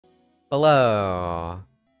Hello.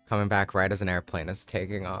 Coming back right as an airplane is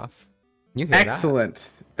taking off. You hear that? Excellent.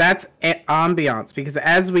 That's ambiance because,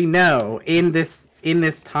 as we know, in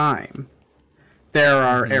this time, there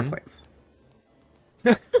are Mm-hmm. airplanes.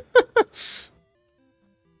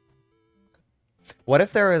 What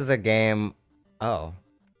if there was a game... Oh.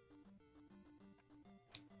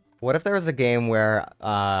 What if there was a game where,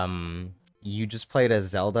 you just played as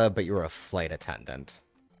Zelda, but you were a flight attendant?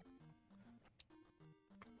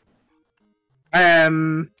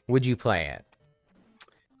 Um. Would you play it?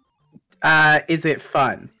 Is it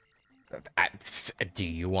fun? I, do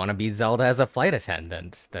you want to be Zelda as a flight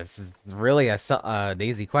attendant? This is really an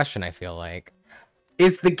easy question, I feel like.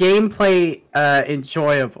 Is the gameplay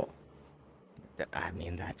enjoyable? I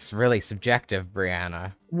mean, that's really subjective,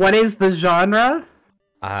 Brianna. What is the genre?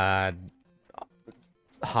 Uh,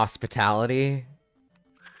 Hospitality?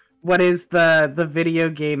 What is the video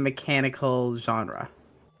game mechanical genre?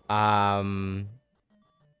 Um,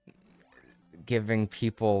 Giving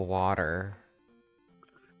people water.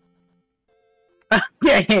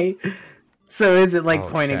 Okay. So is it like Oh,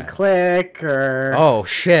 point and shit. click or? Oh,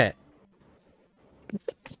 shit.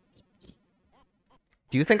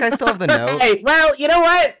 Do you think I still have the note? Hey, well, you know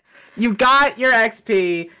what? You got your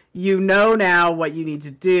XP. You know now what you need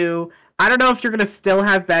to do. I don't know if you're gonna still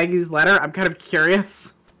have Bagu's letter. I'm kind of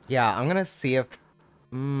curious. Yeah, I'm gonna see if...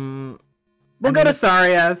 I We'll go mean, to if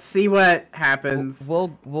Saria, see what happens.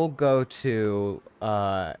 we'll go to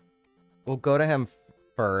we'll go to him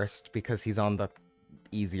first because he's on the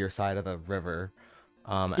easier side of the river.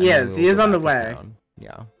 He And then we is. will He go is on the back to way. town.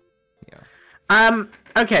 Yeah. Yeah.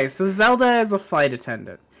 Okay, so Zelda is a flight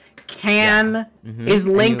attendant. Yeah. Can Mm-hmm. is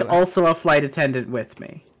And Link you also a flight attendant with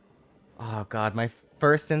me? Oh God, my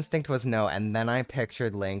first instinct was no, and then I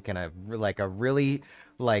pictured Link in a really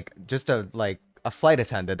just a flight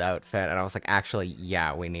attendant outfit, and I was like, actually,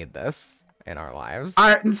 yeah, we need this in our lives.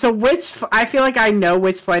 So I feel like I know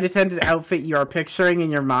which flight attendant outfit you are picturing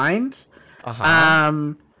in your mind. Uh-huh.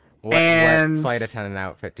 Um, What and flight attendant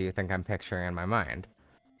outfit do you think I'm picturing in my mind?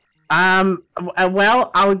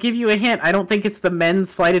 well, I'll give you a hint. I don't think it's the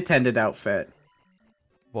men's flight attendant outfit.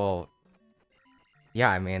 Well, yeah,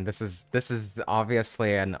 I mean, this is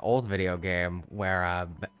obviously an old video game where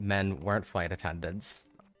men weren't flight attendants.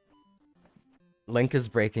 Link is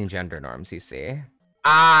breaking gender norms, you see.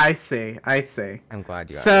 Ah, I see. I see. I'm glad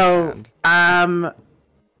you So, understand.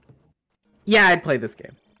 yeah, I'd play this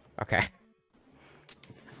game. Okay.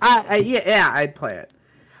 Yeah, I'd play it.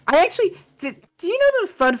 I actually did. Do you know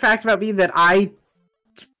the fun fact about me that I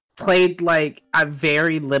played like a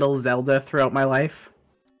very little Zelda throughout my life?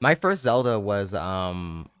 My first Zelda was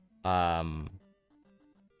Twilight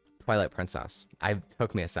Princess. I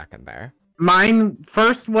took me a second there. Mine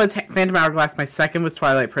first was Phantom Hourglass. My second was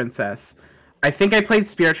Twilight Princess. I think I played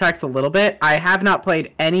Spirit Tracks a little bit. I have not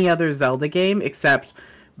played any other Zelda game except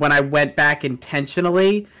when I went back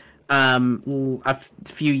intentionally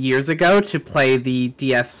few years ago to play the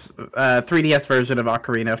 3DS version of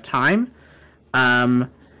Ocarina of Time. Um,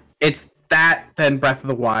 it's that, then Breath of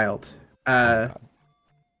the Wild, Oh uh, God.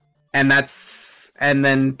 and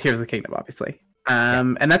then Tears of the Kingdom, obviously. Yeah.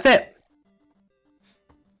 And that's it.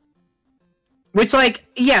 Which, like,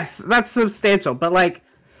 yes, that's substantial, but like,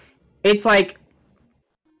 it's like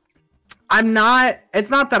I'm not. It's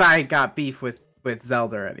not that I got beef with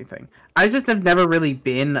Zelda or anything. I just have never really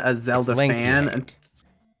been a It's Zelda Link you fan. hate.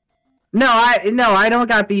 No, I don't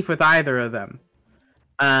got beef with either of them.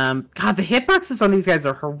 God, the hitboxes on these guys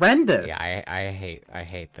are Yeah, horrendous. I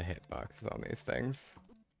hate the hitboxes on these things.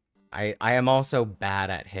 I am also bad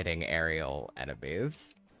at hitting aerial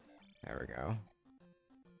enemies. There we go.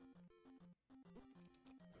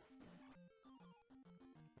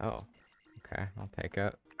 Oh, okay, I'll take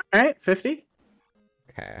it. All right, 50.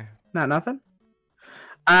 Okay. Not nothing.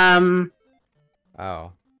 Um.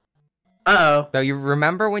 Oh. Uh oh. So you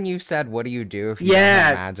remember when you said, what do you do if you don't have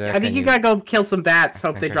Yeah, magic? I think And you you... gotta go kill some I bats.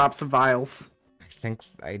 Hope they think drop some vials. I think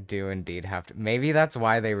I do indeed have to. Maybe that's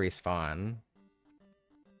why they respawn.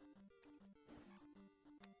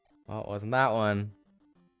 Well, it wasn't that one.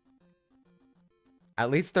 At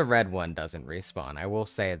least the red one doesn't respawn. I will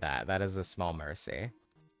say that. That is a small mercy.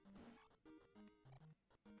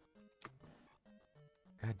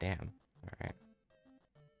 God damn. Alright.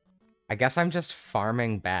 I guess I'm just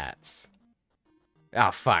farming bats.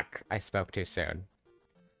 Oh, fuck. I spoke too soon.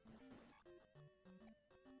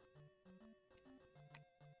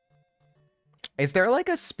 Is there like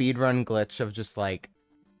a speedrun glitch of just like...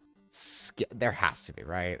 There has to be,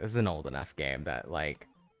 right? This is an old enough game that like...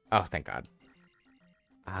 Oh, thank God.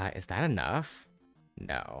 Is that enough?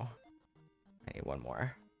 No. I need one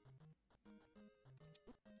more.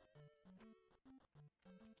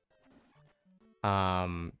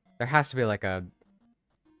 There has to be like a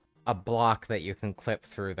block that you can clip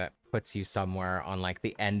through that puts you somewhere on like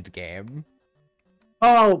the end game.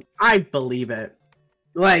 Oh, I believe it.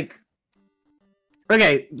 Like,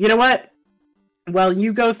 okay, you know what? Well,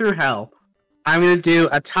 you go through hell. I'm gonna do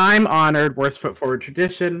a time-honored worst foot forward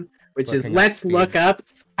tradition, which is Looking up let's look speed. up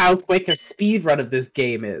how quick a speed run of this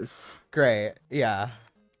game is. Great, yeah.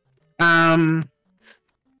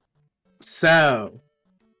 So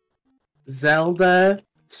Zelda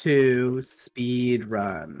 2 speed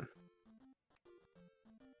run.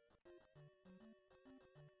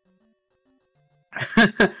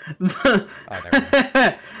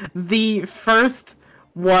 The first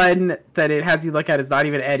one that it has you look at is not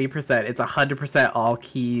even any percent. It's 100% all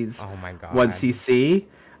keys. Oh my god. 1cc.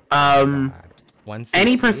 Oh my god. 1cc?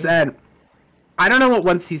 Any percent. I don't know what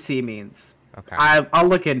 1cc means. Okay. I'll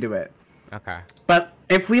look into it. Okay. But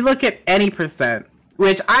if we look at any percent,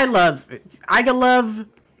 which I love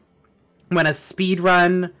when a speed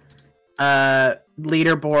run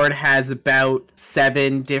leaderboard has about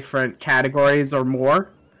 7 different categories or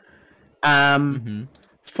more.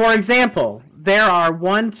 For example, there are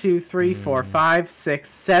 1, 2, 3, 4, 5, 6,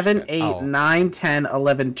 7, 8, 9, 10,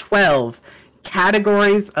 11, 12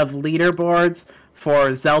 categories of leaderboards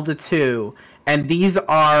for Zelda 2, and these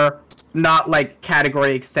are not like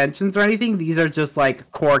category extensions or anything. These are just like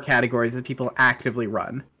core categories that people actively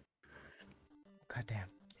run. God damn.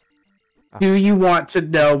 Oh. Do you want to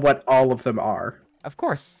know what all of them are? Of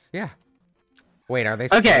course, yeah. Wait, are they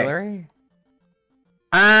spoilery?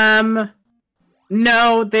 Okay.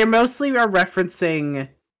 No, they mostly are referencing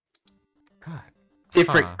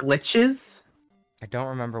different glitches. I don't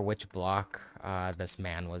remember which block this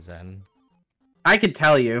man was in. I could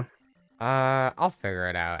tell you. I'll figure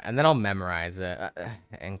it out, and then I'll memorize it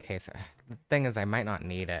in case. The thing is, I might not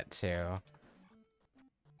need it too.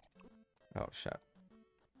 Oh shit.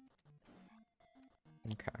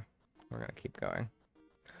 Okay, we're gonna keep going.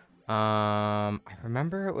 I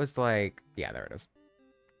remember it was like, yeah, there it is.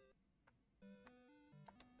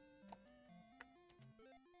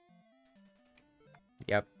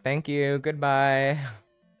 Yep, thank you, goodbye.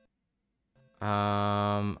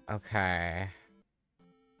 Okay.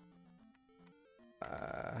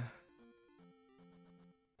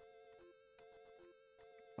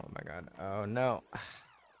 Oh my god, oh no.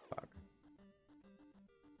 Fuck.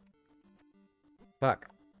 Fuck.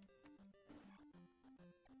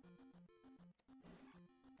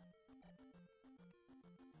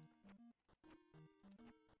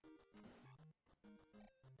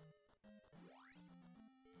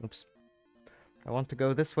 Oops. I want to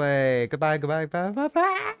go this way. Goodbye, goodbye, bye, bye,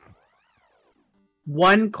 bye.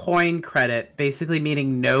 1 coin credit, basically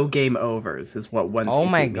meaning no game overs, is what 1cc means. Oh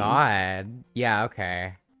my god. Yeah,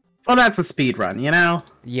 okay. Well, that's a speed run, you know?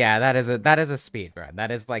 Yeah, that is a speed run. That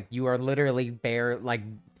is like you are literally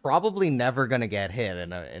probably never gonna get hit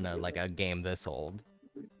in a like a game this old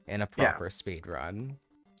in a proper speed run.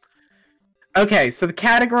 Okay, so the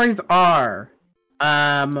categories are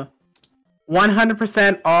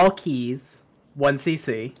 100% all keys,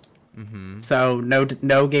 1cc. So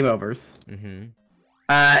no game overs.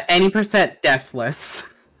 Any percent deathless,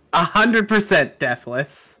 100%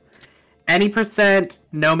 deathless, any percent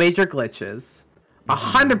no major glitches,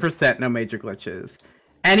 100% no major glitches,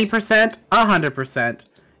 any percent 100%,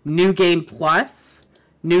 new game plus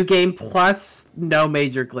no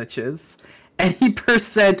major glitches, any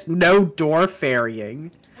percent no door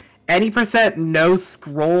ferrying, any percent no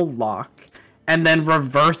scroll lock, and then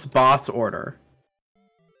reverse boss order.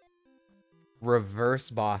 Reverse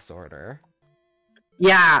boss order.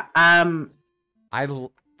 Yeah,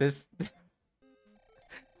 this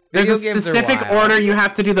there's a specific order you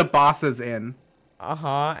have to do the bosses in.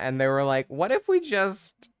 And they were like, what if we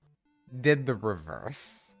just did the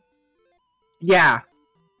reverse? Yeah.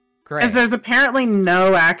 Great. Because there's apparently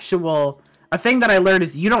no actual... A thing that I learned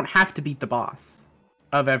is you don't have to beat the boss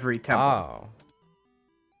of every temple. Oh.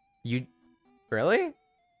 You... Really?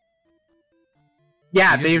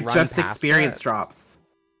 Yeah, they're just experience drops.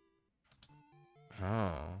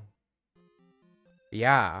 Oh.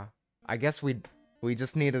 Yeah. I guess we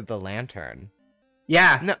just needed the lantern.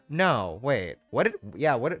 Yeah. No, wait.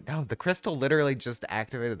 No, the crystal literally just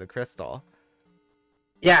activated the crystal.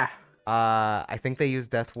 Yeah. I think they use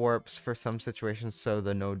death warps for some situations, so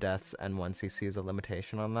the no deaths and 1cc is a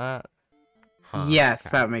limitation on that. Huh, yes,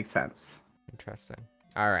 okay. That makes sense. Interesting.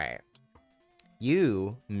 Alright.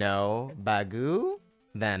 You know Bagoo?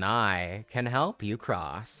 Then I can help you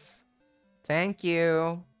cross. Thank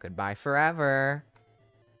you. Goodbye forever.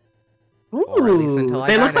 Ooh, or at least until I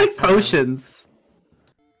they look like potions.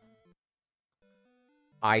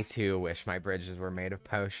 I too wish my bridges were made of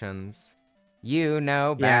potions. You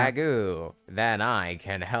know, Yeah. Bagoo. Then I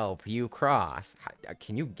can help you cross.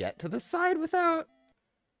 Can you get to the side without?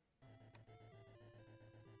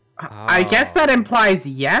 I guess that Oh. implies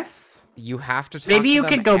yes. You have to talk Maybe to you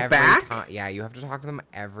them could go every back? time. Yeah, you have to talk to them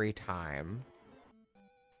every time.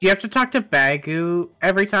 Do you have to talk to Bagoo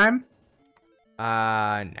every time? No,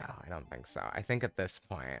 I don't think so. I think at this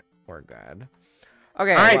point, we're good.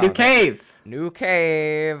 Okay, All right, well, new cave. New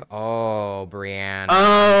cave. Oh, Brianna.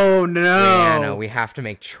 Oh no. Brianna, we have to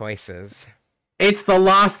make choices. It's the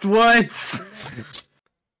Lost Woods.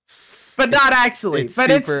 But not actually. It's but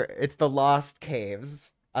it's the Lost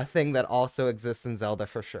Caves, a thing that also exists in Zelda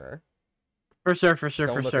for sure. For sure, for sure,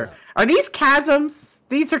 Don't for look sure. it up. Are these chasms?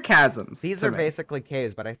 These are chasms. These to are me. basically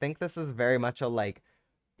caves, but I think this is very much a like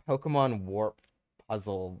Pokemon Warp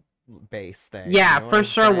puzzle base thing. Yeah, You know for I'm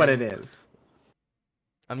sure what saying? it is.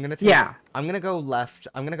 I'm gonna take, Yeah. I'm gonna go left.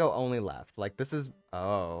 I'm gonna go only left. Like this is.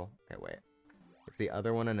 Oh, okay, wait. Is the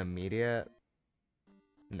other one an immediate?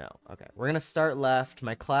 No. Okay, we're gonna start left.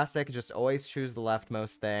 My classic, just always choose the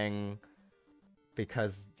leftmost thing,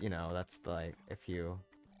 because you know that's like if you.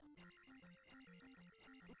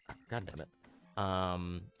 God damn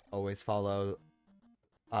it. Always follow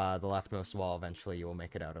the leftmost wall. Eventually, you will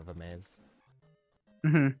make it out of a maze.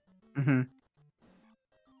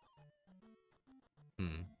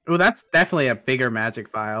 Oh, that's definitely a bigger magic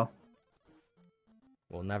file.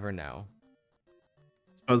 We'll never know.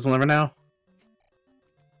 Suppose we'll never know.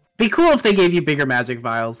 Be cool if they gave you bigger magic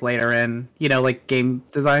vials later in, you know, like game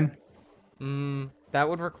design. That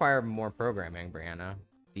would require more programming, Brianna.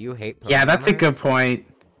 Do you hate Yeah, that's a good programmers? point.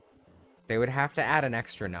 They would have to add an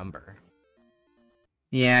extra number.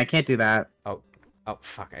 Yeah, I can't do that. Oh,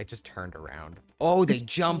 fuck, I just turned around. Oh, they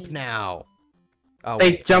jump now! Oh,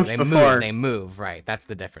 They wait, jumped they before. They move, right. That's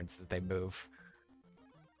the difference, is they move.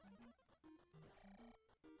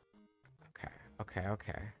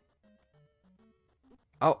 Okay.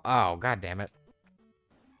 Oh, god damn it.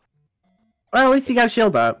 Well, at least you got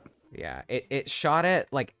shield up. Yeah, it shot it,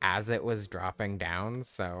 like, as it was dropping down,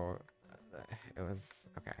 so... It was...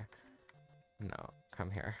 Okay. No,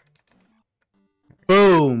 come here.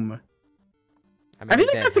 Boom. I I mean,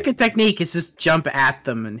 think that's a good technique, is just jump at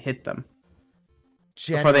them and hit them.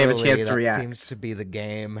 Before they have a chance to that react. seems to be the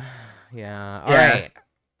game. Yeah. Yeah. Alright.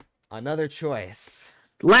 Another choice.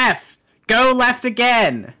 Left! Go left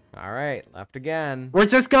again! Alright, left again. We're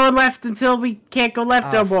just going left until we can't go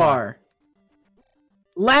left no Oh, fuck. more.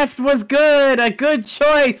 Left was good! A good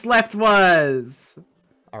choice, left was!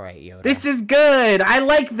 Alright, Yoda. This is good! I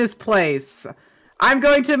like this place! I'm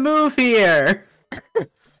going to move here!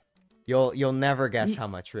 You'll never guess how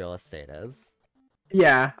much real estate is.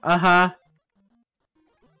 Yeah, uh-huh.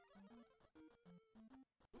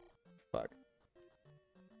 Fuck.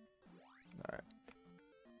 Alright.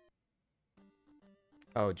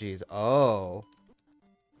 Oh, jeez. Oh.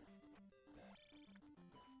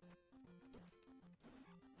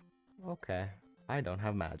 Okay. I don't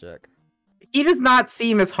have magic. He does not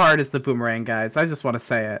seem as hard as the boomerang guys, I just want to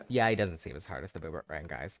say it. Yeah, he doesn't seem as hard as the boomerang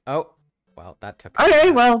guys. Oh. Well, that took...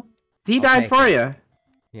 Okay, well, he I'll died take for it. you.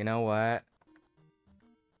 You know what?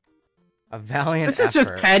 A valiant This is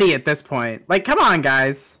just effort. petty at this point. Like, come on,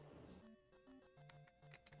 guys.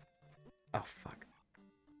 Oh, fuck.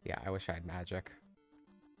 Yeah, I wish I had magic.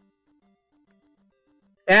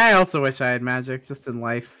 Yeah, I also wish I had magic, just in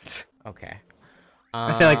life. Okay.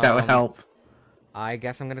 I feel like that would help. I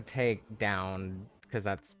guess I'm gonna take down, because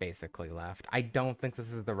that's basically left. I don't think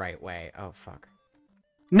this is the right way. Oh, fuck.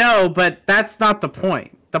 No, but that's not the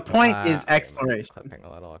point. The point is Wait, it's exploration. clipping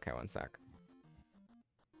a little. Okay, one sec.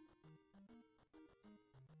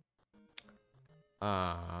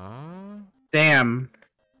 Damn.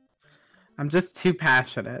 I'm just too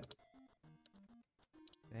passionate.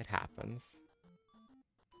 It happens.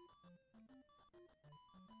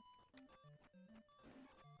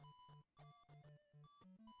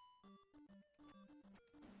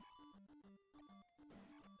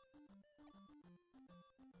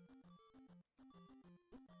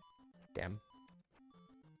 Damn.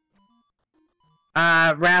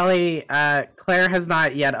 Rally, Claire has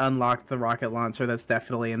not yet unlocked the rocket launcher that's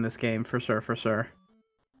definitely in this game, for sure, for sure.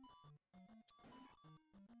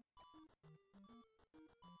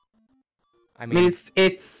 I I mean,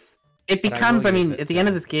 it But I becomes, will I use mean, it at the end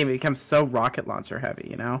of to- this game, it becomes so rocket launcher heavy,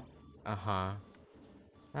 you know? Uh-huh.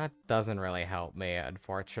 That doesn't really help me,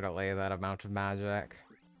 unfortunately, that amount of magic.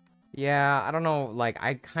 Yeah, I don't know, like,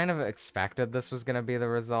 I kind of expected this was gonna be the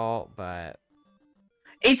result, but...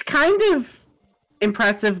 It's kind of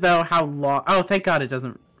impressive, though, how long... Oh, thank God it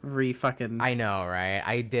doesn't fucking I know, right?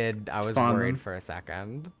 I was spawn worried them. for a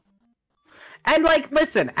second. And like,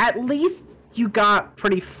 listen, at least you got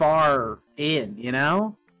pretty far in, you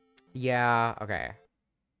know? Yeah, okay.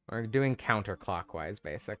 We're doing counterclockwise,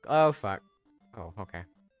 basic. Oh, fuck. Oh, okay.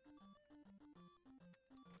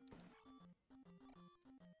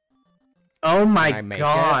 Oh Can my I make it?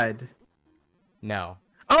 god. No.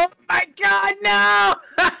 Oh my god, no!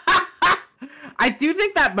 I do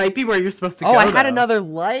think that might be where you're supposed to Oh, go, I had though. another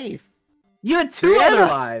life! You had two other Brianna!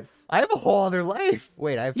 lives. I have a whole other life!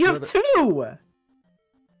 Wait, I have You two have other- two!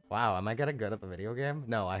 Wow, am I getting good at the video game?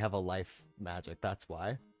 No, I have a life magic, that's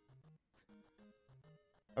why.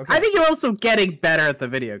 Okay. I think you're also getting better at the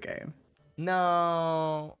video game.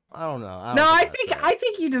 No, I don't know. No, I I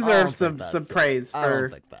think you deserve some praise I don't for.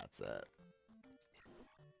 think that's it.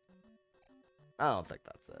 I don't think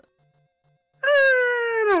that's it.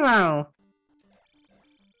 I don't know.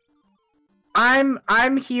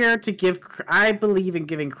 I'm here to give. I believe in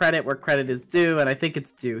giving credit where credit is due, and I think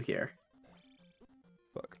it's due here.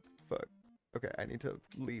 Fuck. Okay, I need to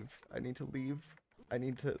leave.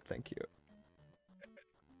 Thank you.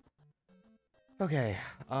 Okay,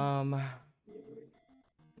 oh,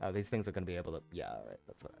 these things are gonna be able to, yeah, alright,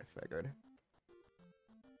 that's what I figured.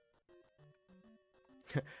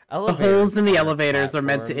 The holes in the aren't elevators are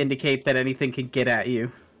meant to platforms, indicate that anything can get at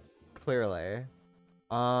you. clearly.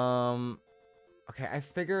 Okay, I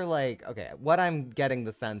figure, like, okay, what I'm getting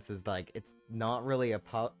the sense is, like, it's not really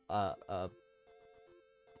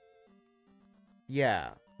yeah,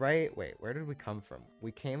 right? Wait, where did we come from?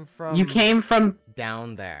 We came from... You came from...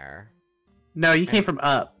 down there. No, you came from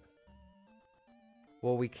up.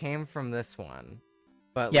 Well, we came from this one.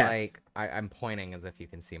 But, yes. like, I'm pointing as if you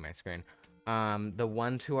can see my screen. The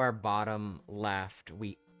one to our bottom left,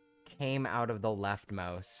 we came out of the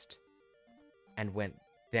leftmost and went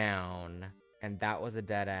down, and that was a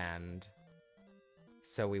dead end.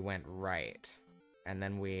 So we went right. And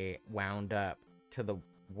then we wound up to the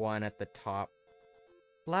one at the top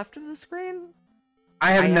left of the screen?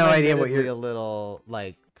 I have no idea what you're a little,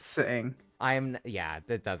 like, saying. yeah,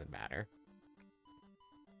 that doesn't matter.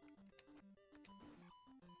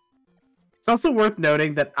 It's also worth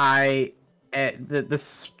noting that the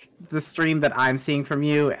stream that I'm seeing from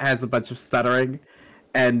you has a bunch of stuttering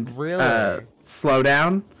and really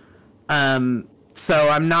slowdown. So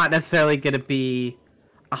I'm not necessarily going to be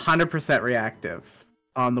 100% reactive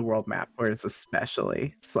on the world map, where it's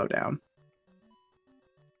especially slow down.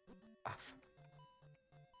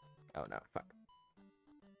 Oh no, fuck.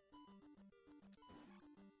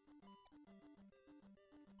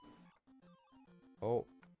 Oh.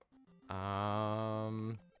 I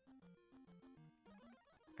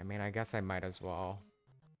mean, I guess I might as well.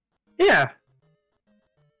 Yeah.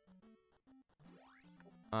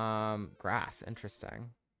 Grass. Interesting.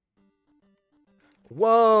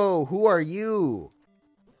 Whoa! Who are you?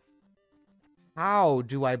 How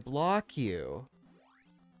do I block you?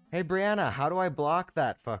 Hey, Brianna, how do I block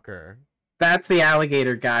that fucker? That's the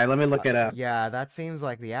alligator guy. Let me look it up. Yeah, that seems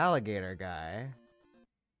like the alligator guy.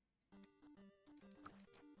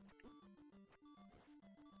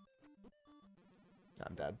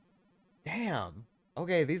 I'm dead. Damn.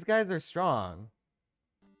 Okay, these guys are strong.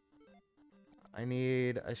 I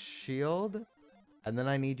need a shield, and then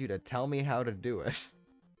I need you to tell me how to do it.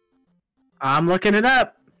 I'm looking it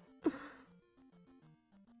up.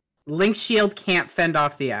 Link's shield can't fend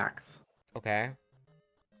off the axe. Okay.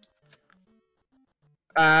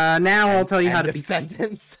 Now I'll tell you how to be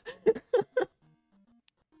sentence.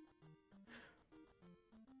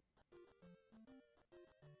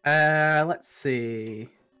 Let's see.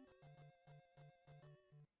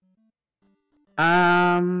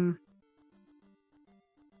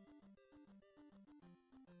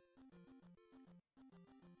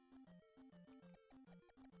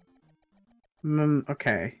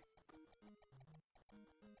 Okay.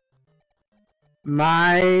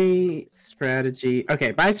 My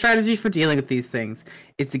strategy for dealing with these things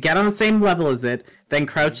is to get on the same level as it, then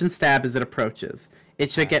crouch and stab as it approaches. It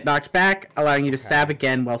should get knocked back, allowing you to stab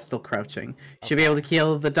again while still crouching. Should be able to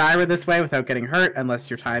kill the diver this way without getting hurt, unless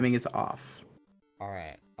your timing is off.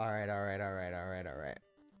 Alright.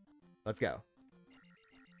 Let's go.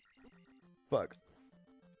 Fuck.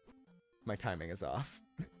 My timing is off.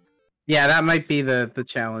 Yeah, that might be the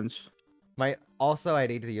challenge. Also, I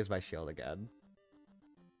need to use my shield again.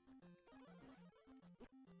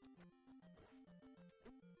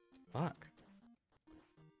 Fuck.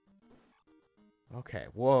 Okay.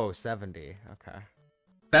 Whoa, 70. Okay.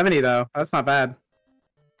 70 though. That's not bad.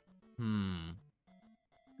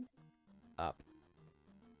 Up.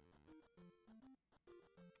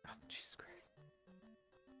 Oh, Jesus Christ.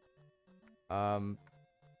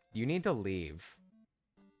 You need to leave.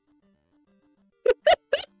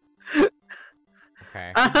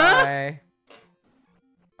 Okay. Goodbye.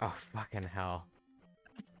 Oh, fucking hell.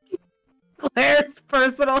 Claire's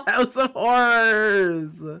personal house of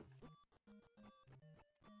horrors.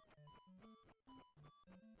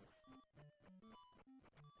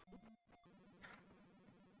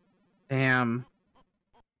 Damn.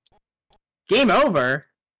 Game over?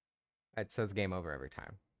 It says game over every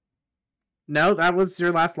time. No, that was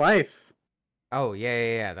your last life. Oh,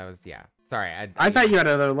 yeah. That was, yeah. Sorry. I thought you had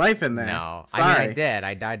another life in there. No. Sorry. I mean, I did.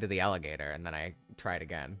 I died to the alligator, and then I tried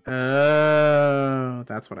again. Oh,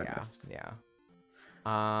 that's what I missed. Yeah.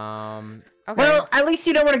 Okay. Well, at least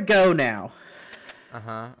you know where to go now.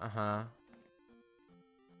 Uh-huh.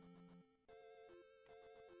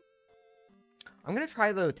 I'm gonna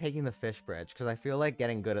try, though, taking the fish bridge, because I feel like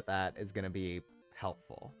getting good at that is gonna be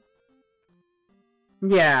helpful.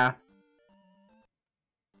 Yeah.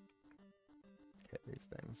 Hit these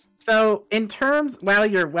things. So, in terms, while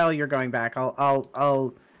you're going back,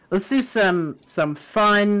 let's do some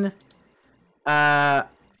fun.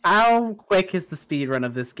 How quick is the speed run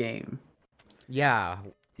of this game? Yeah,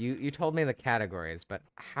 you told me the categories, but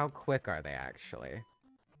how quick are they actually?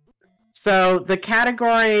 So the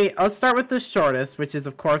category, I'll start with the shortest, which is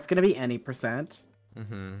of course going to be any percent.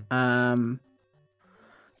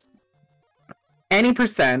 Any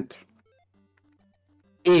percent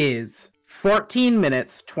is 14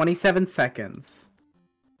 minutes 27 seconds.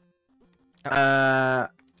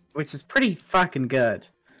 Which is pretty fucking good.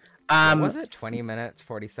 What was it 20 minutes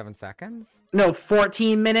 47 seconds? No,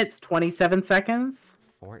 14 minutes 27 seconds.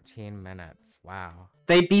 14 minutes. Wow.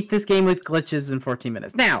 They beat this game with glitches in 14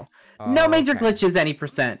 minutes. Now, no major glitches, any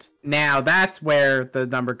percent. Now, that's where the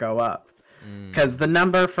number go up. Because the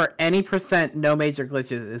number for any percent, no major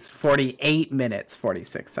glitches is 48 minutes,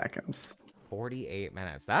 46 seconds. 48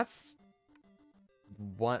 minutes. That's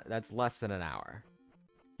less than an hour.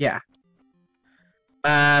 Yeah.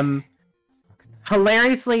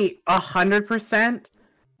 Hilariously, 100%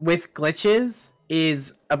 with glitches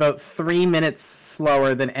is about 3 minutes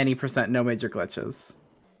slower than any percent no major glitches.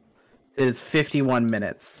 It is 51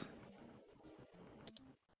 minutes.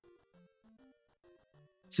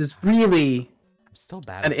 Which is really I'm still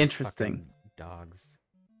bad and at these interesting. Dogs.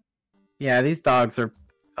 Yeah, these dogs are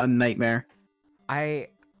a nightmare. I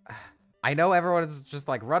know everyone's just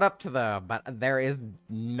like, run up to them, but there is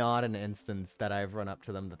not an instance that I've run up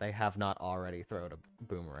to them that they have not already thrown a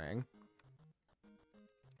boomerang.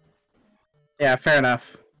 Yeah, fair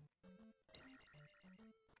enough.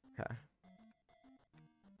 Okay.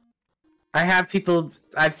 I have people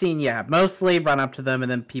I've seen, yeah, mostly run up to them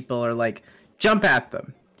and then people are like, jump at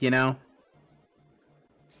them, you know?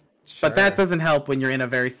 Sure. But that doesn't help when you're in a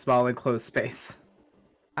very small enclosed space.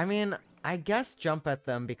 I mean, I guess jump at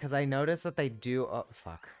them because I notice that they do. Oh,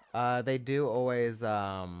 fuck. They do always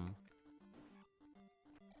throw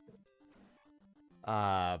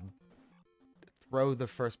the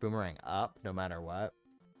first boomerang up no matter what.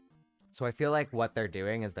 So I feel like what they're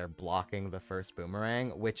doing is they're blocking the first boomerang,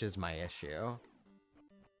 which is my issue.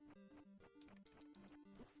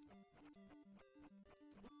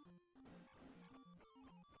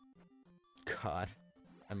 God,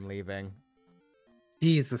 I'm leaving.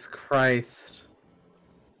 Jesus Christ.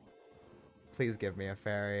 Please give me a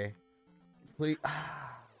fairy. Please.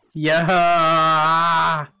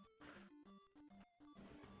 Yeah.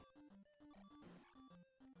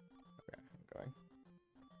 Okay, I'm going.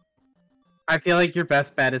 I feel like your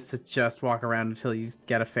best bet is to just walk around until you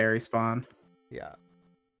get a fairy spawn. Yeah.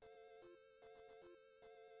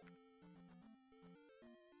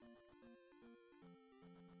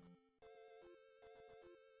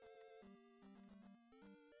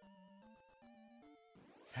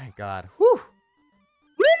 Thank God. Whew!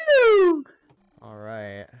 Woo!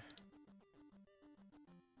 Alright.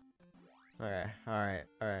 Alright.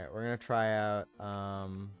 We're gonna try out, oh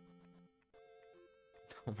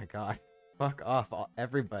my God. Fuck off,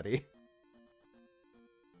 everybody.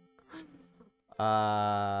 Okay,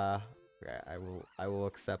 I will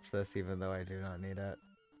accept this even though I do not need it.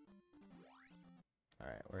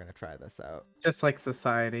 Alright, we're gonna try this out. Just like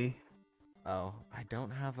society. Oh, I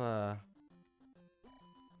don't have a...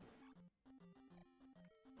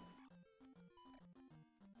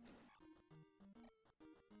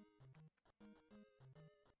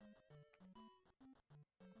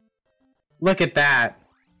 Look at that.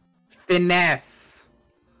 Finesse.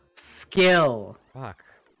 Skill. Fuck.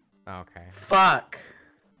 Okay. Fuck.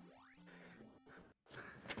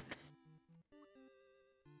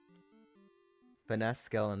 Finesse,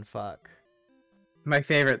 skill, and fuck. My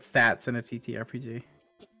favorite stats in a TTRPG.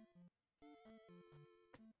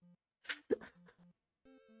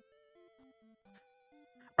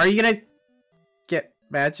 Are you gonna get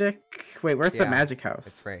magic? Wait, where's the magic house?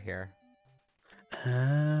 It's right here.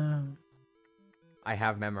 Oh. I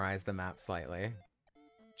have memorized the map slightly.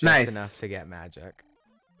 Just Nice. enough to get magic.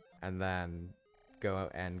 And then go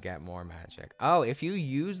and get more magic. Oh, if you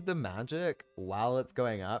use the magic while it's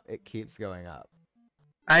going up, it keeps going up.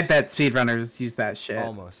 I bet speedrunners use that shit.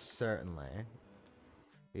 Almost certainly.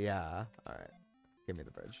 Yeah. Alright. Give me the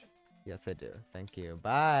bridge. Yes, I do. Thank you.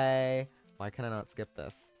 Bye! Why can I not skip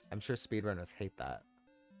this? I'm sure speedrunners hate that.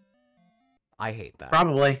 I hate that.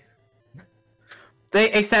 Probably.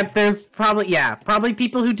 Except there's probably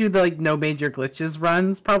people who do the like no major glitches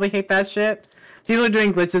runs probably hate that shit. People who are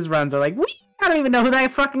doing glitches runs are like, I don't even know who that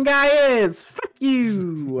fucking guy is. Fuck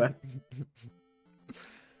you.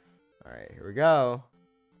 Alright, here we go.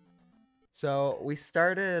 So we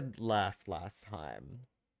started left last time.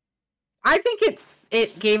 I think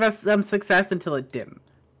it gave us some success until it didn't.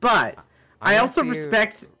 But I also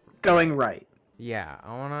respect going right. Yeah,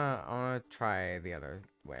 I wanna try the other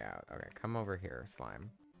way out. Okay, come over here, slime.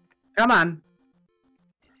 Come on.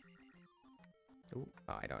 Ooh,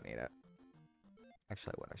 oh, I don't need it.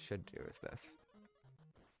 Actually, what I should do is this.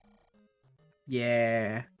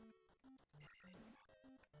 Yeah.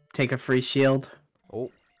 Take a free shield. Oh.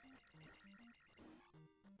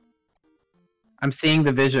 I'm seeing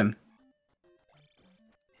the vision.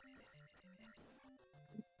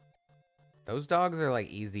 Those dogs are like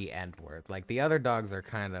easy end work. Like the other dogs are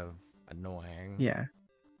kind of annoying. Yeah.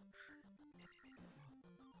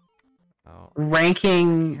 Oh.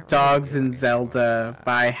 Ranking dogs in Zelda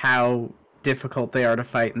by how difficult they are to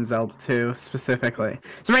fight in Zelda 2 specifically.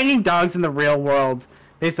 So ranking dogs in the real world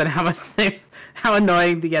based on how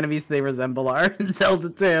annoying the enemies they resemble are in Zelda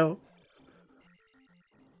 2.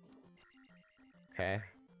 Okay.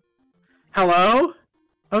 Hello?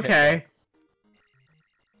 Okay.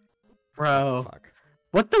 Bro. Fuck.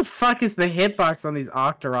 What the fuck is the hitbox on these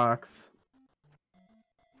Octoroks?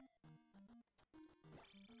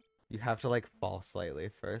 You have to like fall slightly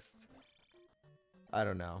first. I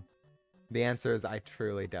don't know. The answer is I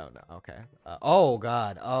truly don't know. Okay. Oh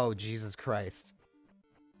god. Oh Jesus Christ.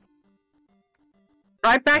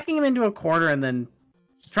 Try backing him into a corner and then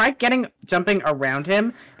try jumping around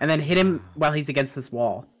him and then hit him while he's against this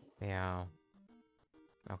wall. Yeah.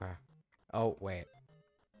 Okay. Oh wait.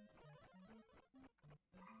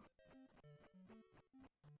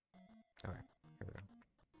 Okay. Here we go.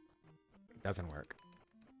 It doesn't work.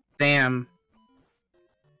 Damn.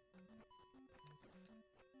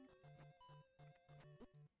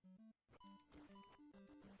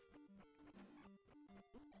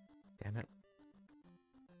 Damn it.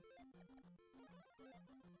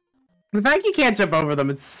 The fact you can't jump over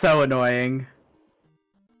them is so annoying.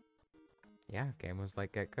 Yeah, game was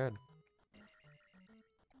like, get good.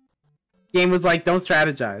 Game was like, don't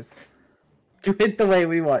strategize. Do it the way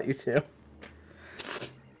we want you to.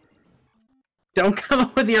 Don't come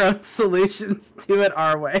up with your own solutions. Do it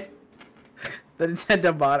our way. The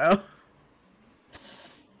Nintendo motto.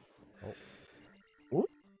 Oh. Ooh.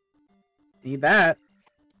 Need that.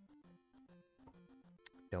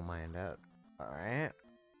 Don't mind it. Alright.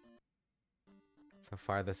 So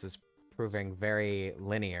far, this is proving very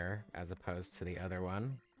linear as opposed to the other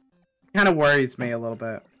one. Kind of worries me a little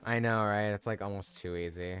bit. I know, right? It's like almost too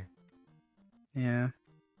easy. Yeah.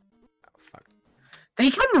 Oh, fuck. They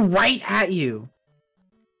come right at you.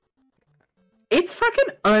 It's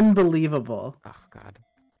fucking unbelievable. Oh, God.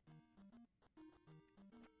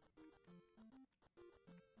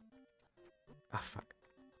 Oh, fuck.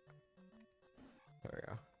 There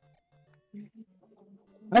we go.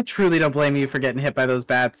 I truly don't blame you for getting hit by those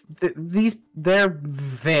bats. They're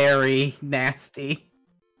very nasty.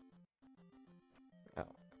 Oh.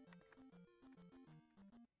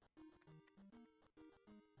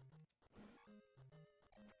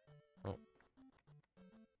 Oh.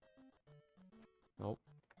 Nope.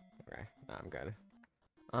 Okay. No, I'm good.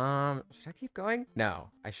 Should I keep going? No,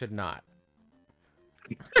 I should not.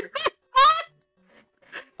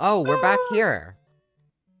 Oh, we're back here.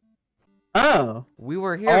 Oh. We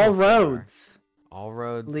were here All before. roads. All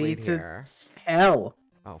roads lead lead to here. hell.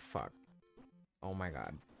 Oh, fuck. Oh, my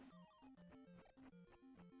God.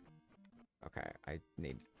 Okay, I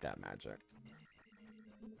need that magic.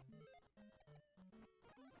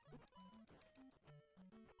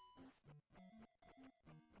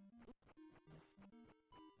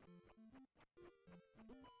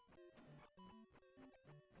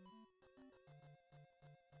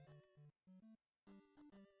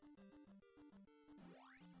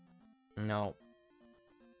 No.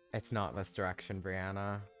 It's not this direction,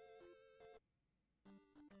 Brianna.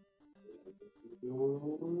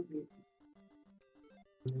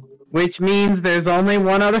 Which means there's only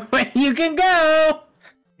one other way you can go!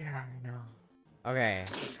 Yeah, I know. Okay.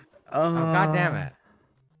 Oh, God damn it.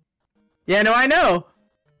 Yeah, no, I know!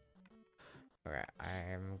 Alright,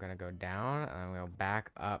 I'm gonna go down, and I'm gonna go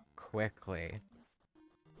back up quickly.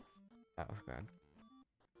 Oh, God.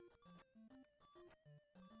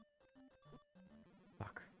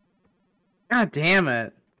 Fuck. God damn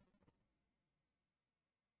it.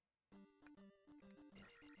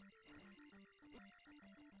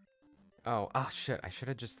 Oh shit, I should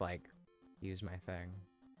have just, like, used my thing.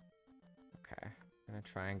 Okay. I'm gonna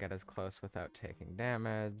try and get as close without taking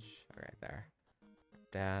damage. Alright, there.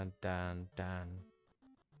 Dun, dun, dun.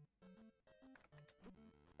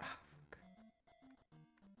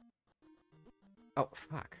 Oh,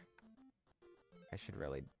 fuck. I should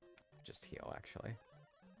really just heal, actually.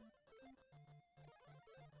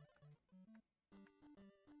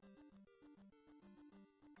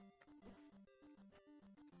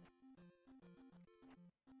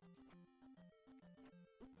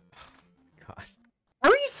 Oh, God. How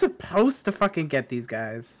are you supposed to fucking get these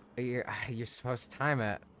guys? You're supposed to time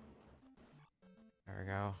it. There we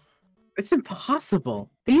go. It's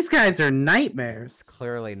impossible. These guys are nightmares. It's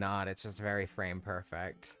clearly not. It's just very frame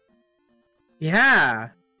perfect. Yeah.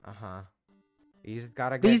 Uh-huh. You just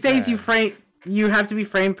gotta get These days good. you have to be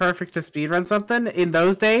frame perfect to speedrun something. In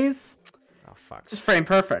those days, Oh, fuck. just frame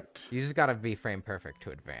perfect. You just gotta be frame perfect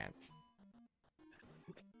to advance.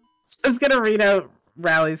 I was gonna read out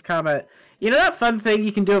Rally's comment. You know that fun thing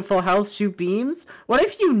you can do at full health, shoot beams? What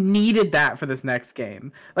if you needed that for this next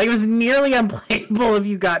game? Like, it was nearly unplayable if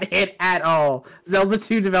you got hit at all. Zelda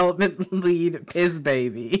 2 development lead, piss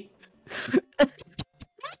baby.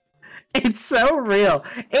 It's so real.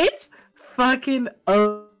 It's fucking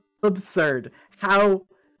absurd how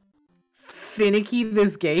finicky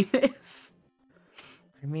this game is.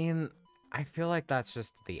 I mean, I feel like that's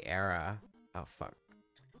just the era. Oh, fuck.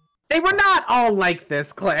 They were not all like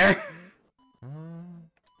this, Claire.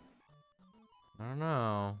 I don't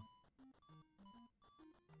know.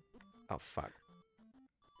 Oh, fuck.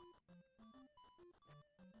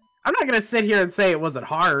 I'm not gonna sit here and say it wasn't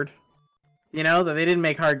hard. You know, that they didn't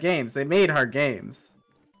make hard games. They made hard games.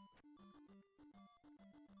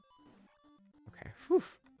 Okay. Whew.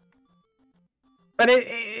 But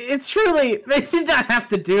it's truly, they did not have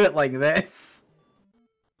to do it like this.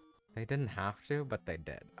 They didn't have to, but they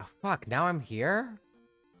did. Oh, fuck. Now I'm here?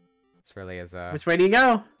 This really is a... Which way do you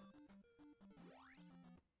go?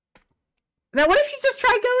 Now, what if you just try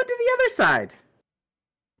going to the other side?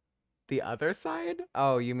 The other side?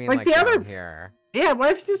 Oh, you mean Like like the down other- here? Yeah,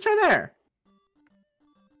 what if you just try there?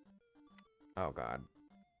 Oh, God.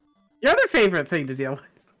 Your other favorite thing to deal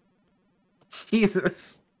with.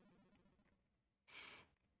 Jesus.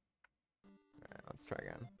 Alright, let's try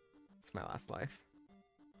again. It's my last life.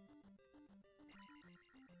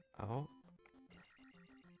 Oh.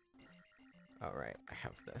 Oh, right. I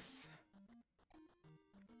have this.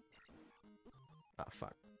 Oh,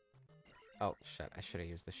 fuck. Oh, shit. I should have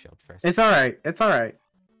used the shield first. It's alright. It's alright.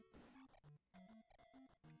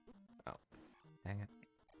 Oh. Dang it.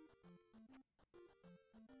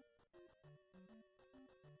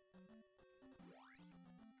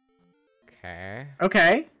 Okay.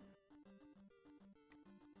 Okay.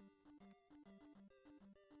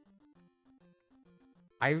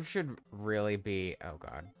 I should really be... Oh,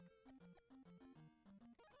 God.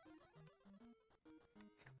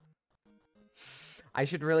 I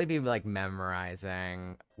should really be, like,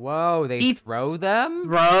 memorizing. Whoa, they throw them?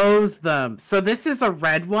 Throws them. So this is a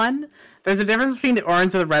red one. There's a difference between the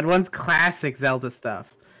orange and the red ones. Classic Zelda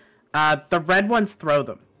stuff. The red ones throw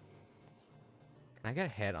them. Can I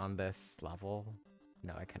get hit on this level?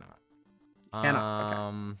 No, I cannot. Cannot,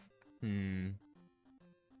 okay.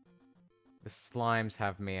 The slimes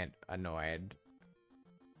have me annoyed.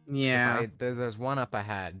 Yeah. There's one up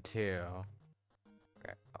ahead, too.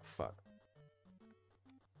 Okay. Oh, fuck.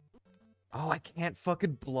 Oh, I can't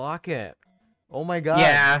fucking block it. Oh my god.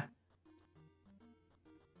 Yeah.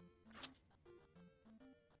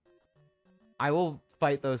 I will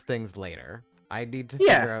fight those things later. I need to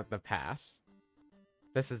figure out the path.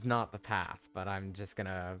 This is not the path, but I'm just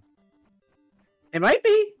gonna... It might be.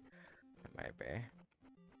 It might be.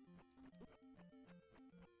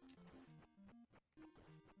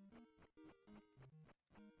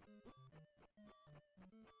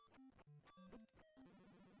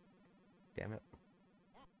 Damn it.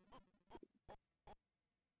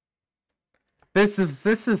 This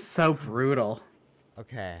is so brutal.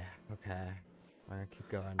 Okay, okay. I'm gonna keep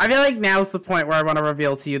going. I feel like now's the point where I want to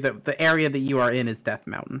reveal to you that the area that you are in is Death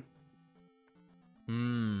Mountain.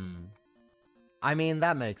 I mean,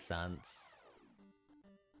 that makes sense.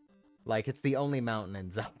 Like, it's the only mountain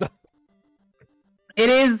in Zelda. It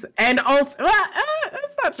is, and also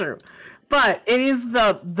that's not true, but it is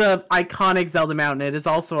the iconic Zelda mountain. It is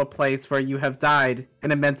also a place where you have died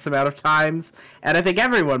an immense amount of times, and I think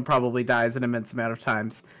everyone probably dies an immense amount of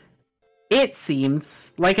times. It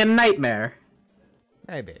seems like a nightmare.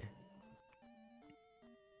 Maybe.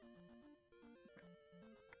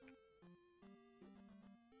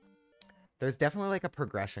 There's definitely like a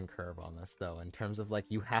progression curve on this though, in terms of like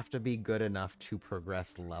you have to be good enough to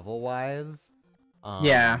progress level wise.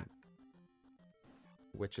 Yeah.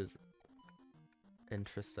 Which is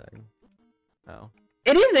interesting. Oh.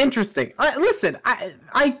 It is interesting. Listen,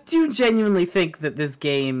 I do genuinely think that this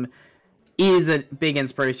game is a big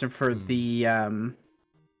inspiration for the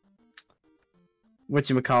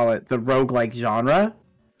whatchamacallit, the roguelike genre.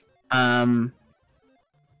 What are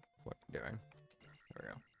you doing? There we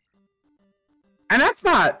go. And that's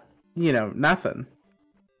not, you know, nothing.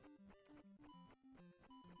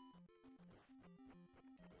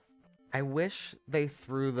 I wish they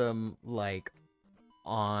threw them, like,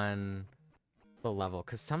 on the level,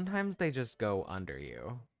 because sometimes they just go under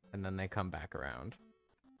you, and then they come back around.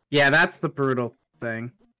 Yeah, that's the brutal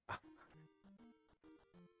thing.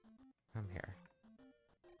 I'm here.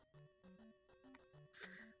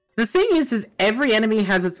 The thing is every enemy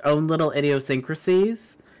has its own little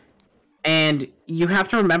idiosyncrasies, and you have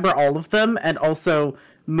to remember all of them, and also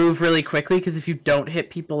move really quickly, because if you don't hit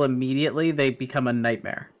people immediately, they become a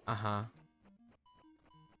nightmare. Uh-huh.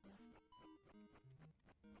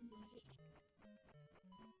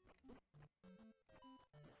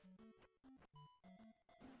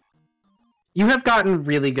 You have gotten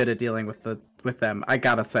really good at dealing with them, I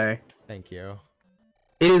gotta say. Thank you.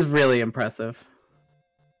 It is really impressive.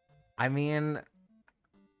 I mean,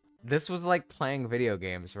 this was like playing video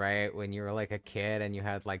games, right? When you were like a kid and you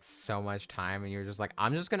had like so much time and you were just like,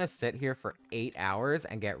 I'm just gonna sit here for 8 hours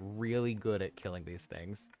and get really good at killing these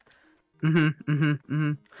things. Did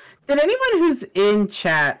anyone who's in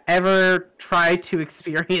chat ever try to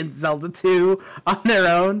experience Zelda 2 on their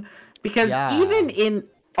own? Because even in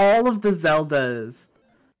all of the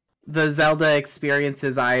Zelda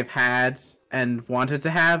experiences I've had and wanted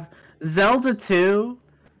to have, Zelda 2,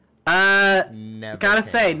 gotta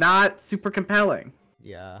say, not super compelling.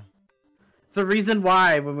 Yeah. It's a reason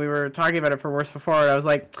why when we were talking about it for Worse Before, I was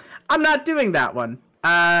like, I'm not doing that one.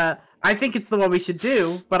 I think it's the one we should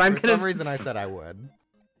do, but I'm gonna... For some reason I said I would.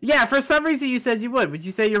 Yeah, for some reason you said you would. Would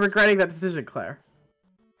you say you're regretting that decision, Claire?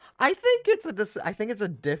 I think it's a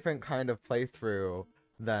different kind of playthrough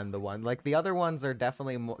than the one. Like, the other ones are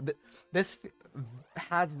definitely more... This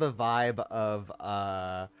has the vibe of,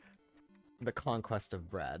 the Conquest of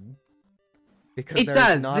Bread. Because it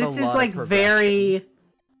does. This is, like, very...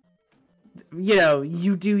 You know,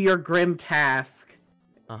 you do your grim task,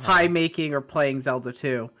 pie making or playing Zelda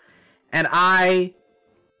 2. And I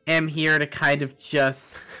am here to kind of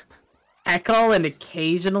just heckle and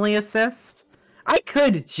occasionally assist. I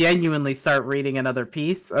could genuinely start reading another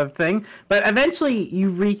piece of thing, but eventually you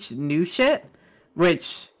reach new shit,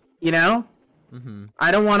 which, you know,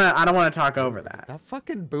 I don't want to talk over that. That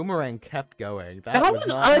fucking boomerang kept going. That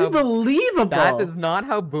was unbelievable. That is not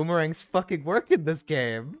how boomerangs fucking work in this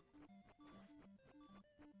game.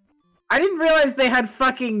 I didn't realize they had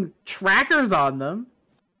fucking trackers on them.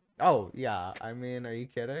 Oh, yeah. I mean, are you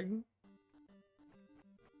kidding?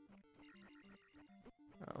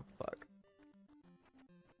 Oh, fuck.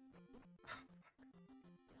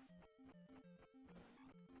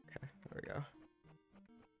 Okay, there we go.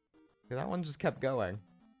 Yeah, that one just kept going.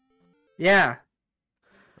 Yeah.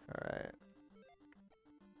 Alright.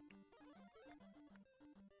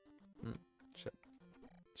 Shit.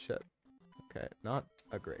 Shit. Okay, not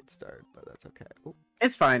a great start, but that's okay. Ooh.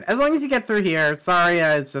 It's fine. As long as you get through here,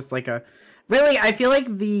 Saria is just like a... Really, I feel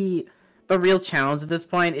like the real challenge at this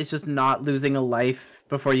point is just not losing a life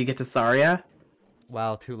before you get to Saria.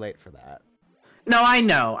 Well, too late for that. No, I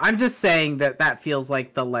know. I'm just saying that feels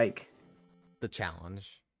like the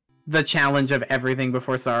challenge. The challenge of everything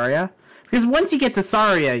before Saria. Because once you get to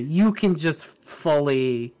Saria, you can just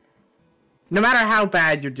fully... No matter how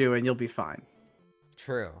bad you're doing, you'll be fine.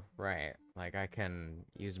 True, right. Like, I can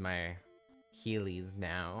use my healies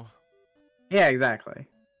now. Yeah, exactly.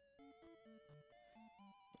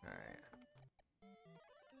 Alright.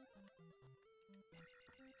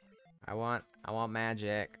 I want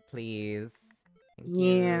magic, please. Thank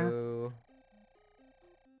you.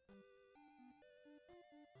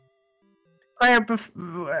 Claire,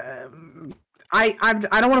 I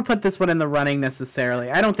don't want to put this one in the running necessarily.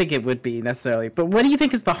 I don't think it would be necessarily. But what do you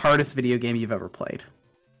think is the hardest video game you've ever played?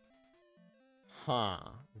 Huh.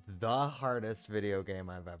 the hardest video game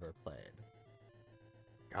I've ever played.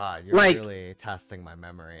 God, you're Like- really testing my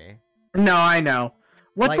memory. No, I know.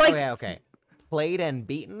 What's like okay. Played and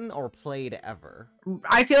beaten or played ever?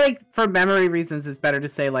 I feel like for memory reasons it's better to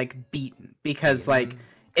say like beaten because like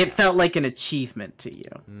it felt like an achievement to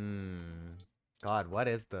you. God, what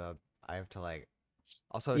is the I have to like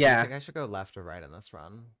also do you Yeah. think I should go left or right in this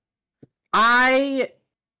run? I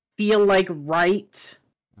feel like right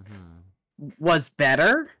was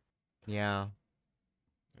better. Yeah.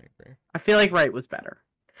 I agree. I feel like right was better.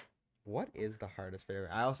 What is the hardest video?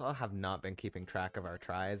 I also have not been keeping track of our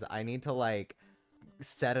tries. I need to like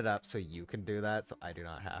set it up so you can do that, so I do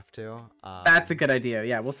not have to. That's a good idea.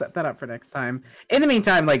 Yeah, we'll set that up for next time. In the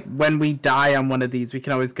meantime, like when we die on one of these, we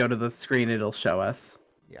can always go to the screen. It'll show us.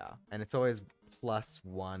 Yeah, and it's always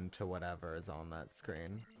 +1 to whatever is on that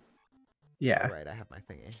screen. Yeah. All right, I have my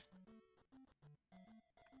thingy.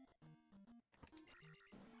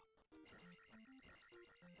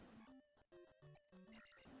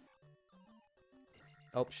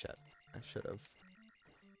 Oh shit! I should have.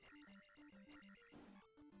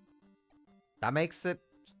 That makes it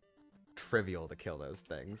trivial to kill those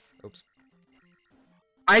things. Oops.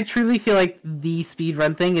 I truly feel like the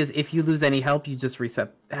speedrun thing is if you lose any health, you just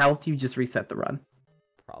reset the run.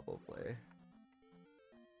 Probably.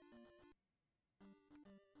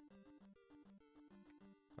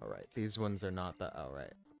 Alright, these ones are not the... Oh,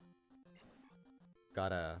 right.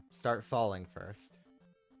 Gotta start falling first.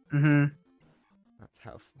 That's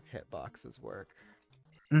how hitboxes work.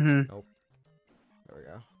 Nope. There we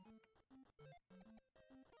go.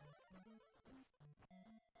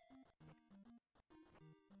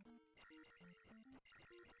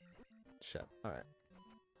 Shit. Alright.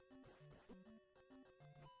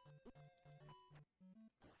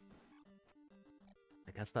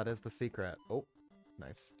 I guess that is the secret. Oh,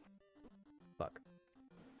 nice. Fuck.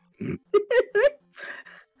 Oh,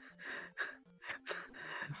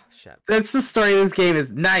 shit. That's the story of this game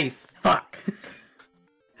is nice. Fuck.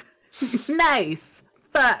 Nice.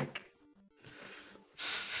 Fuck.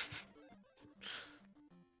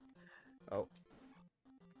 Oh.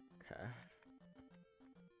 Okay.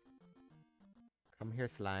 Come here,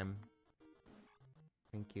 slime.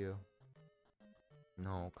 Thank you.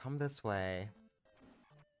 No, come this way.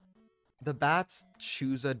 The bats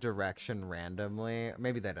choose a direction randomly.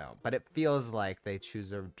 Maybe they don't, but it feels like they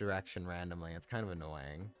choose a direction randomly. It's kind of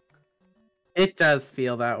annoying. It does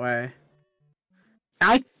feel that way.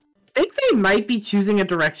 I think they might be choosing a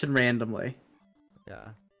direction randomly. Yeah.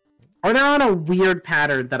 Or they're on a weird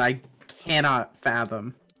pattern that I cannot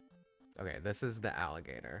fathom. Okay, this is the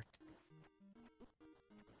alligator.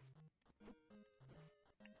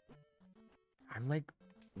 I'm like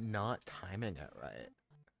not timing it right.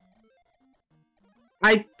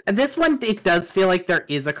 This one it does feel like there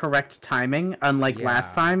is a correct timing, unlike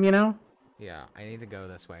last time, you know? Yeah, I need to go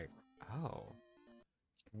this way. Oh.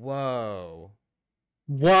 Whoa.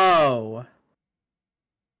 Whoa.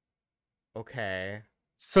 Okay.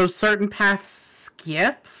 So certain paths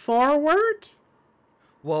skip forward?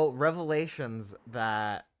 Well, revelations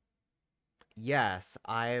that yes,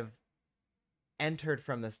 I've entered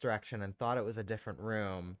from this direction and thought it was a different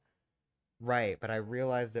room. Right, but I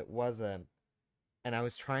realized it wasn't. And I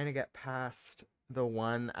was trying to get past the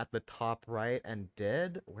one at the top right and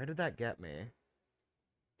did? Where did that get me?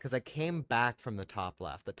 Because I came back from the top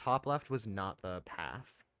left. The top left was not the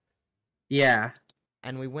path. Yeah.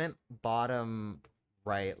 And we went bottom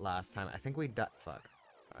right last time. I think we fuck.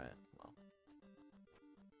 Alright, well.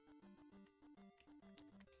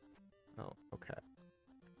 Oh, okay.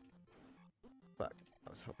 Fuck. I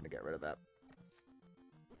was hoping to get rid of that.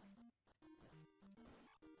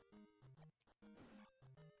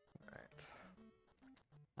 Alright.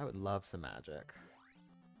 I would love some magic.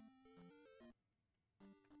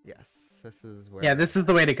 Yes, this is where... Yeah, this is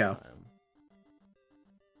the way to go. Time.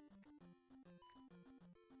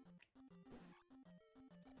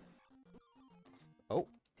 Oh.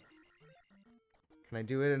 Can I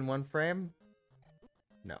do it in one frame?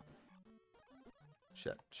 No.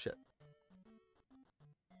 Shit, shit.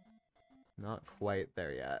 Not quite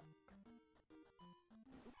there yet.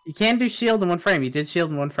 You can do shield in one frame. You did shield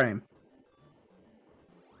in one frame.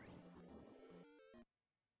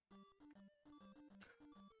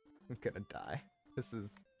 I'm gonna die. This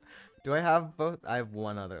is... Do I have both? I have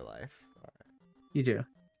one other life. Alright. You do.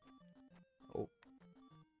 Oh.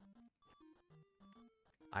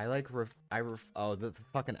 I like oh, the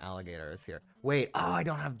fucking alligator is here. Wait, oh, I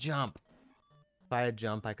don't have jump. If I had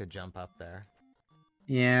jump, I could jump up there.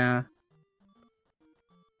 Yeah.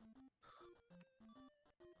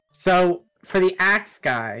 So, for the axe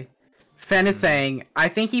guy, Fen is saying, I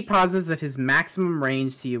think he pauses at his maximum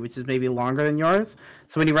range to you, which is maybe longer than yours.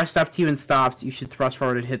 So when he rushes up to you and stops, you should thrust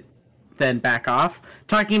forward and hit, then back off.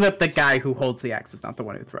 Talking about the guy who holds the axes, not the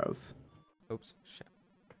one who throws. Oops, shit.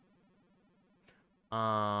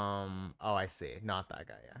 Oh, I see. Not that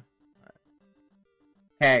guy, yeah.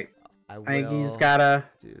 Hey, I think you just gotta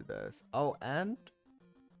do this. Oh, and?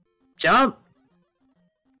 jump!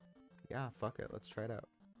 Yeah, fuck it. Let's try it out.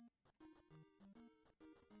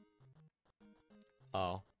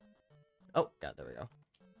 Oh. Oh, yeah, there we go.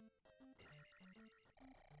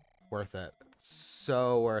 Worth it.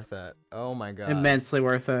 So worth it. Oh my god. Immensely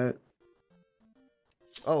worth it.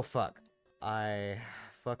 Oh, fuck. I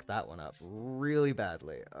fucked that one up really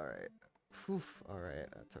badly. Alright. Alright,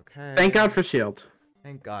 that's okay. Thank God for shield.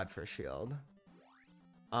 Thank God for shield.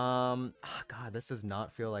 Oh god, this does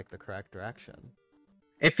not feel like the correct direction.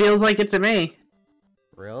 It feels like it to me.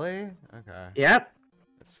 Really? Okay. Yep.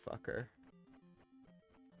 This fucker.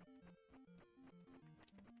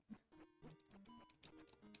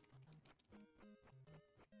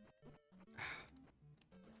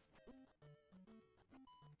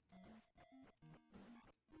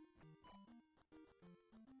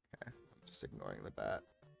 Ignoring the bat.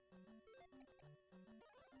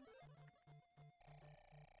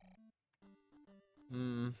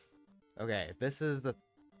 Okay, this is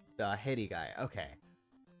the hitty guy. Okay.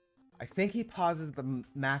 I think he pauses the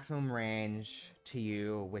maximum range to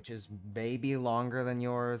you, which is maybe longer than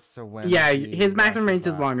yours, so when yeah, his maximum range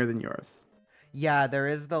is longer than yours. Yeah, there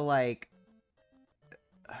is the, like...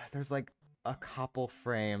 there's, like, a couple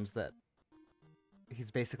frames that he's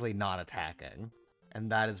basically not attacking. And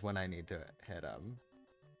that is when I need to hit him.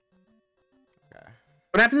 Okay.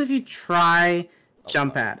 What happens if you try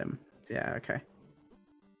jump at him? Yeah, okay.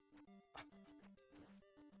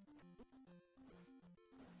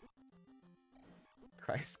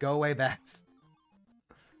 Christ, go away, bats.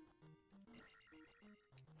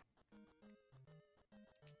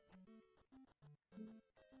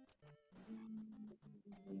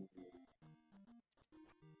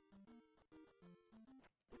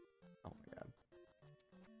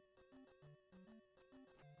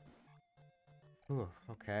 Ooh,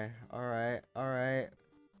 okay. Alright, alright.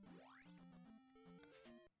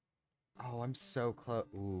 Oh, I'm so close.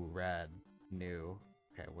 Ooh, red. New.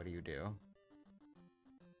 Okay, what do you do?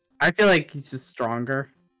 I feel like he's just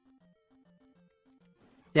stronger.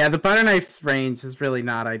 Yeah, the butter knife's range is really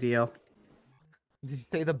not ideal. Did you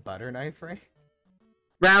say the butter knife, right?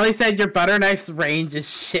 Rally said your butter knife's range is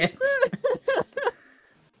shit.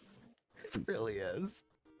 It really is.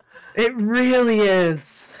 It really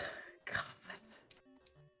is. God.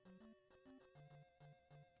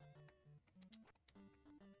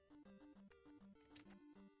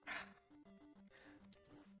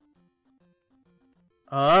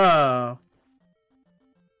 Oh.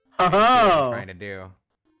 What I'm trying to do.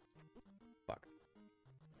 Fuck.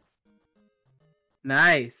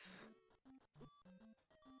 Nice.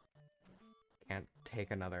 Can't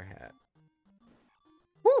take another hit.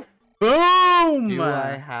 Woo! Boom! Do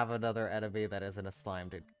I have another enemy that isn't a slime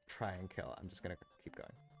to try and kill? I'm just gonna keep going.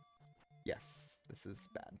 Yes, this is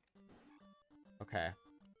bad. Okay.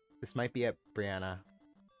 This might be it, Brianna.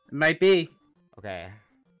 It might be. Okay.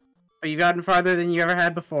 But you've gotten farther than you ever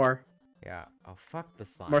had before. Yeah. Oh, fuck the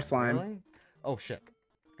slime. More slime. Really? Oh, shit.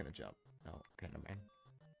 It's gonna jump. No, okay, never mind.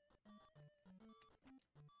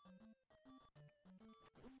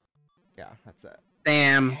 Yeah, that's it.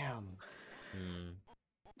 Damn. Damn.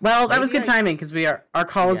 Well, that was good timing, because our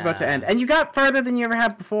call is about to end. And you got farther than you ever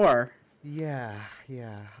have before. Yeah,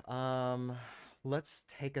 yeah. Let's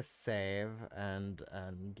take a save and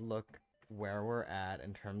look where we're at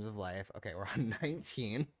in terms of life. Okay, we're on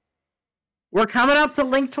 19. We're coming up to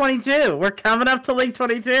Link 22. We're coming up to Link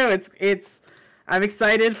 22. I'm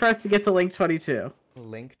excited for us to get to Link 22.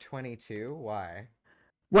 Link 22? Why?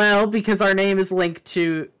 Well, because our name is Link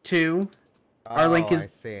 2. Our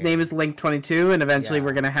name is Link 22, and eventually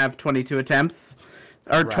we're gonna have 22 attempts,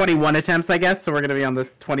 or 21 attempts, I guess. So we're gonna be on the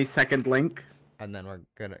 22nd Link. And then we're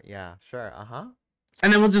gonna, yeah, sure,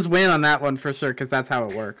 And then we'll just win on that one for sure, because that's how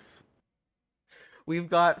it works. We've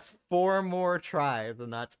got 4 more tries,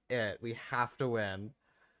 and that's it. We have to win.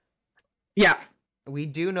 Yeah. We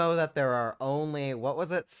do know that there are only, what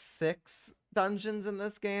was it, 6 dungeons in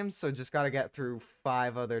this game, so just gotta get through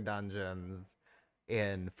 5 other dungeons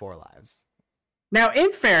in 4 lives. Now,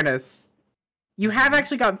 in fairness, you have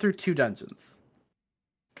actually gotten through 2 dungeons.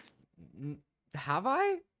 Have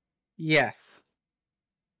I? Yes.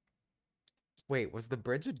 Wait, was the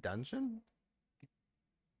bridge a dungeon?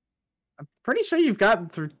 I'm pretty sure you've gotten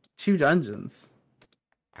through 2 dungeons.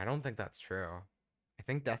 I don't think that's true. I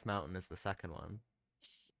think Death Mountain is the second one.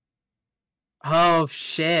 Oh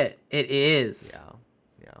shit! It is.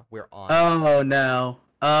 Yeah, we're on. Oh no!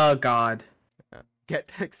 Oh god! Yeah.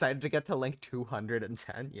 Get excited to get to Link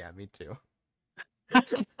 210. Yeah, me too.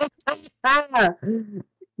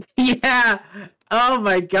 Yeah. Oh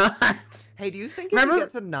my god. Hey, do you think if Remember, you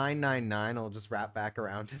get to 999, it'll just wrap back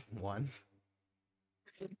around to 1?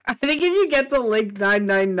 I think if you get to Link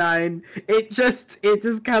 999, it just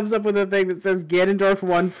comes up with a thing that says Ganondorf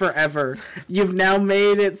won forever. You've now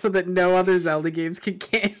made it so that no other Zelda games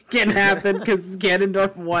can happen because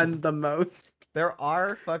Ganondorf won the most. There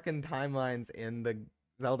are fucking timelines in the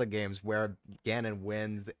Zelda games where Ganon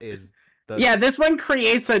wins is the... Yeah, this one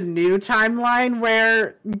creates a new timeline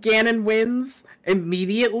where Ganon wins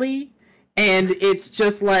immediately, and it's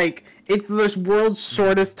just like, it's the world's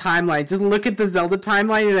shortest timeline. Just look at the Zelda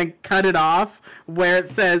timeline and then cut it off where it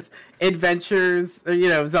says Adventures, or, you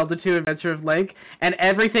know, Zelda 2 Adventure of Link, and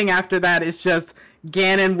everything after that is just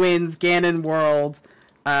Ganon wins, Ganon World,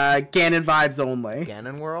 Ganon vibes only.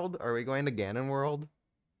 Ganon World? Are we going to Ganon World?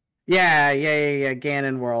 Yeah,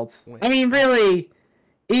 Ganon World. Wait. I mean, really,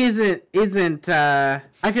 isn't I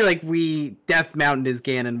feel like Death Mountain is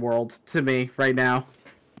Ganon World to me right now.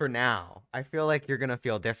 For now. I feel like you're gonna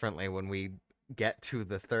feel differently when we get to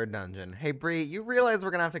the third dungeon. Hey, Bree, you realize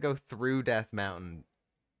we're gonna have to go through Death Mountain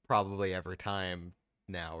probably every time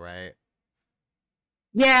now, right?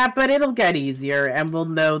 Yeah, but it'll get easier, and we'll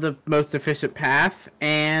know the most efficient path,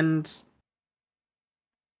 and...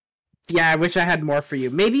 Yeah, I wish I had more for you.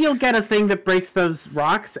 Maybe you'll get a thing that breaks those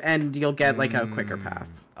rocks, and you'll get, like, a quicker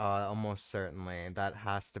path. Almost certainly. That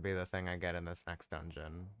has to be the thing I get in this next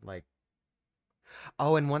dungeon. Like...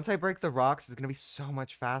 Oh, and once I break the rocks, it's gonna be so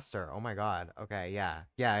much faster. Oh my god. Okay, yeah.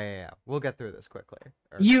 We'll get through this quickly.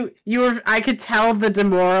 I could tell the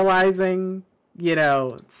demoralizing, you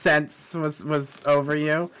know, sense was over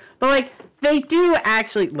you. But, like, they do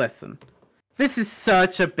actually... Listen. This is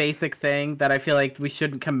such a basic thing that I feel like we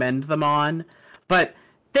shouldn't commend them on. But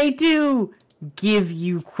they do give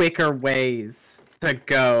you quicker ways to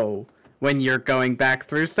go when you're going back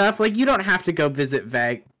through stuff. Like, you don't have to go visit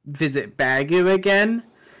Bagu again.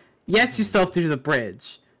 Yes, you still have to do the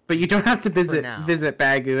bridge, but you don't have to visit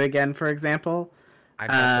Bagu again, for example. I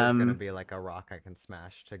bet there's gonna be like a rock I can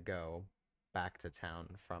smash to go back to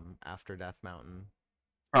town from after Death Mountain.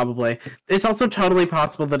 Probably. It's also totally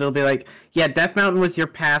possible that it'll be like, yeah, Death Mountain was your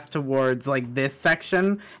path towards like this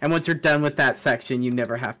section, and once you're done with that section, you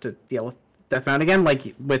never have to deal with Death Mountain again,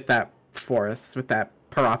 like with that forest, with that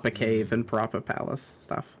Parappa Cave and Parappa Palace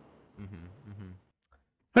stuff.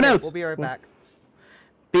 Who knows? We'll be right back.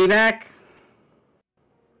 Be back.